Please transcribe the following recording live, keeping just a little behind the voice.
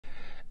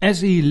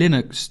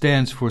SELINUX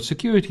stands for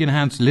Security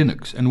Enhanced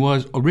Linux and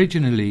was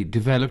originally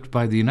developed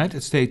by the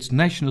United States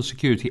National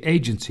Security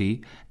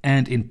Agency,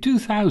 and in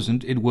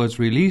 2000 it was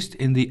released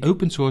in the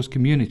open source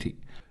community.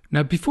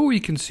 Now, before we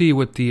can see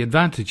what the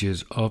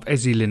advantages of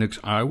SELINUX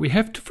are, we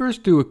have to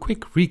first do a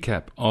quick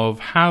recap of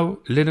how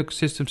Linux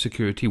system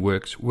security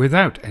works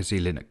without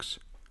SELINUX.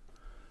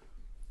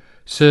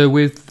 So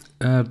with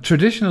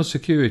traditional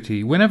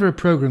security, whenever a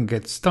program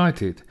gets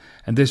started,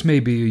 and this may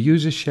be a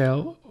user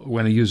shell,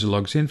 when a user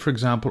logs in, for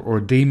example, or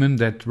a daemon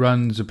that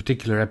runs a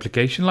particular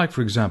application, like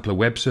for example a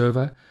web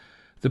server,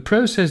 the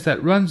process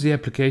that runs the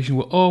application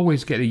will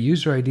always get a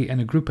user ID and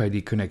a group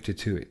ID connected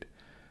to it.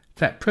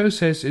 That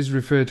process is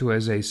referred to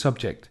as a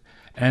subject,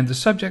 and the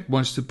subject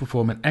wants to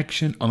perform an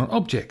action on an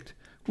object,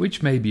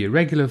 which may be a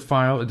regular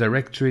file, a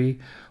directory,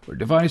 or a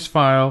device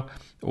file,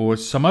 or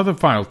some other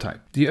file type.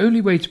 The only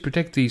way to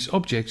protect these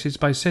objects is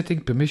by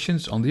setting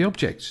permissions on the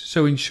objects.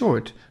 So in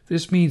short,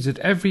 this means that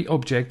every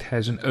object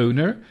has an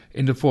owner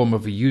in the form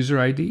of a user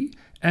ID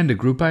and a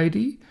group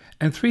ID,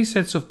 and 3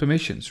 sets of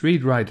permissions: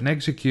 read, write, and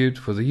execute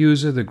for the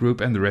user, the group,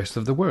 and the rest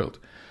of the world.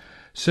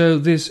 So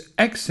this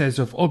access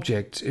of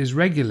objects is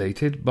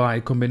regulated by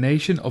a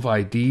combination of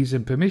IDs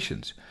and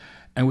permissions.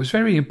 And what's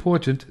very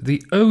important,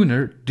 the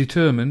owner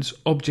determines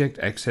object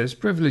access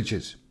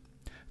privileges.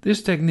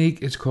 This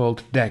technique is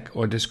called DAC,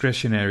 or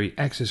discretionary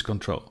access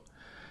control.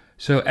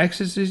 So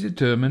access is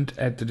determined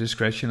at the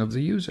discretion of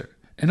the user.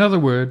 In other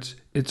words,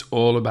 it's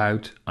all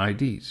about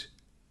IDs.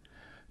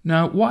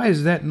 Now, why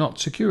is that not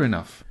secure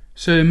enough?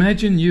 So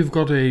imagine you've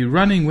got a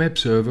running web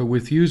server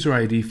with user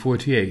ID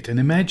 48, and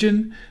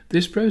imagine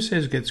this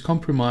process gets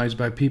compromised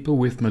by people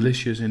with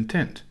malicious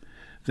intent.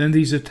 Then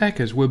these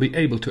attackers will be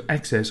able to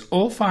access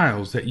all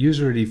files that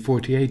user ID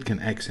 48 can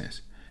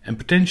access, and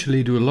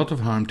potentially do a lot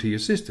of harm to your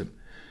system.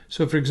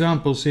 So for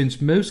example,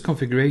 since most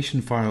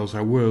configuration files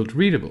are world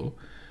readable,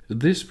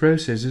 this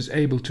process is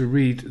able to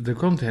read the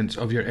contents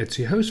of your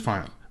etc host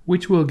file,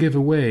 which will give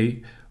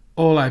away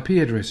all IP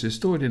addresses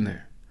stored in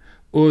there,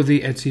 or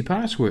the etc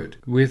password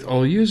with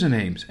all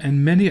usernames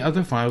and many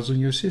other files on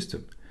your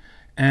system.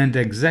 And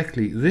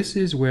exactly this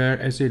is where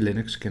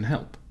SELINUX can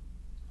help.